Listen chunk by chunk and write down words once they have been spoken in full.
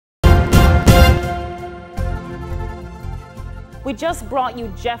We just brought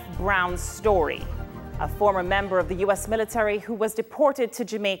you Jeff Brown's story, a former member of the U.S. military who was deported to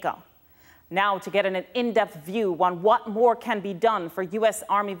Jamaica. Now, to get an in-depth view on what more can be done for U.S.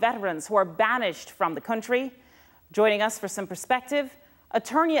 Army veterans who are banished from the country, joining us for some perspective,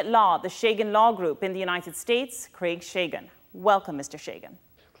 attorney at law at the Shagin Law Group in the United States, Craig Shagin. Welcome, Mr. Shagin.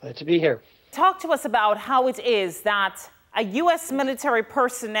 Glad to be here. Talk to us about how it is that a U.S. military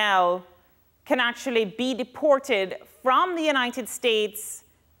personnel can actually be deported from the United States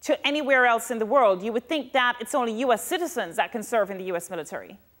to anywhere else in the world. You would think that it's only U.S. citizens that can serve in the U.S.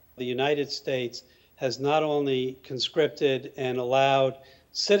 military. The United States has not only conscripted and allowed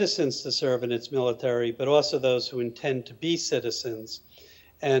citizens to serve in its military, but also those who intend to be citizens.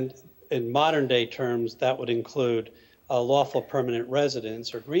 And in modern day terms, that would include lawful permanent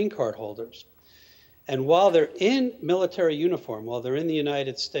residents or green card holders. And while they're in military uniform, while they're in the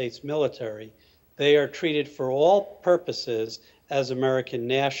United States military, they are treated for all purposes as American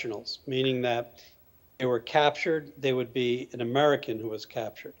nationals, meaning that if they were captured, they would be an American who was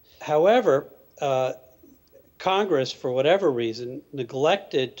captured. However, Congress, for whatever reason,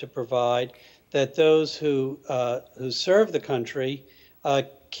 neglected to provide that those who serve the country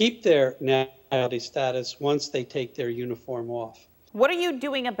keep their nationality status once they take their uniform off. What are you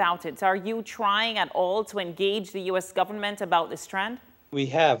doing about it? Are you trying at all to engage the U.S. government about this trend? We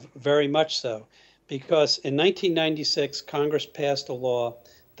have, very much so, because in 1996, Congress passed a law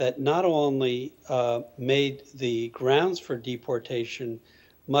that not only made the grounds for deportation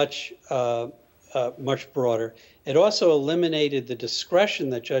much broader, it also eliminated the discretion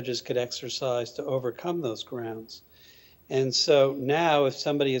that judges could exercise to overcome those grounds. And so now if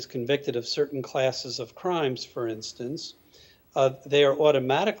somebody is convicted of certain classes of crimes, for instance, they are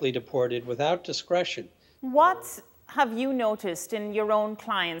automatically deported without discretion. What have you noticed in your own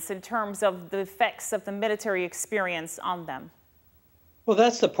clients in terms of the effects of the military experience on them? Well,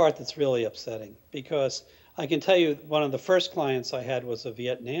 that's the part that's really upsetting, because I can tell you one of the first clients I had was a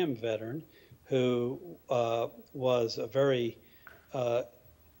Vietnam veteran who was a very, I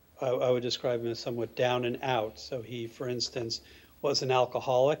would describe him as somewhat down and out. So he, for instance, was an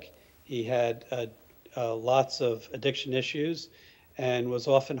alcoholic. He had lots of addiction issues and was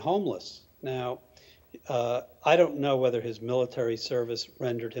often homeless. Now, I don't know whether his military service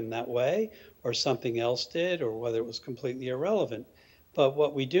rendered him that way or something else did, or whether it was completely irrelevant. But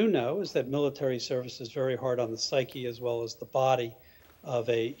what we do know is that military service is very hard on the psyche as well as the body of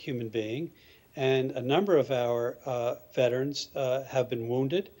a human being. And a number of our veterans have been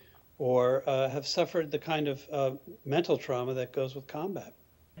wounded or have suffered the kind of mental trauma that goes with combat.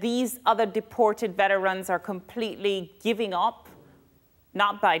 These other deported veterans are completely giving up,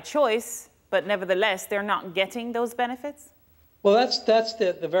 not by choice, but nevertheless, they're not getting those benefits? Well, that's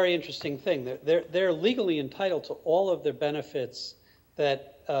the very interesting thing. They're legally entitled to all of their benefits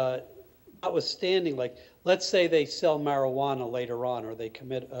that, notwithstanding, like, let's say they sell marijuana later on, or they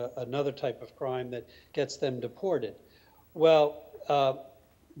commit another type of crime that gets them deported. Well,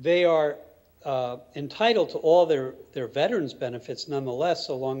 they are entitled to all their veterans' benefits nonetheless,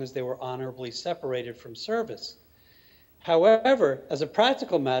 so long as they were honorably separated from service. However, as a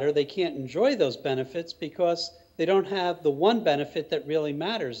practical matter, they can't enjoy those benefits because they don't have the one benefit that really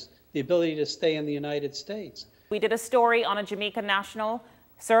matters, the ability to stay in the United States. We did a story on a Jamaican national,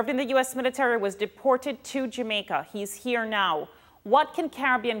 served in the U.S. military, was deported to Jamaica. He's here now. What can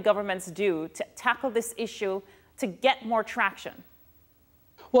Caribbean governments do to tackle this issue to get more traction?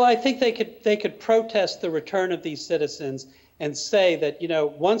 Well, I think they could protest the return of these citizens and say that, you know,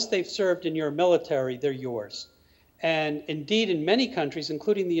 once they've served in your military, they're yours. And indeed, in many countries,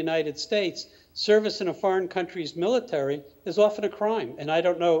 including the United States, service in a foreign country's military is often a crime. And I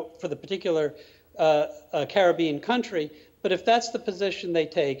don't know for the particular Caribbean country, but if that's the position they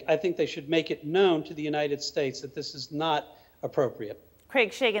take, I think they should make it known to the United States that this is not appropriate. Craig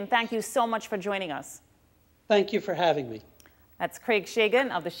Shagin, thank you so much for joining us. Thank you for having me. That's Craig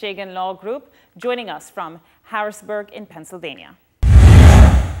Shagin of the Shagin Law Group, joining us from Harrisburg in Pennsylvania.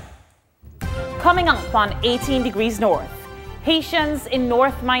 Coming up on 18 Degrees North, Haitians in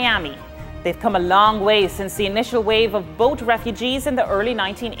North Miami. They've come a long way since the initial wave of boat refugees in the early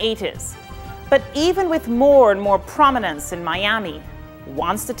 1980s. But even with more and more prominence in Miami,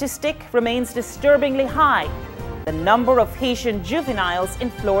 one statistic remains disturbingly high: the number of Haitian juveniles in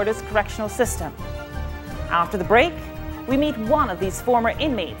Florida's correctional system. After the break, we meet one of these former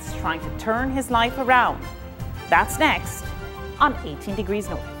inmates trying to turn his life around. That's next on 18 Degrees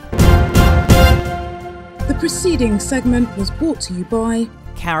North. The preceding segment was brought to you by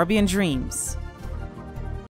Caribbean Dreams.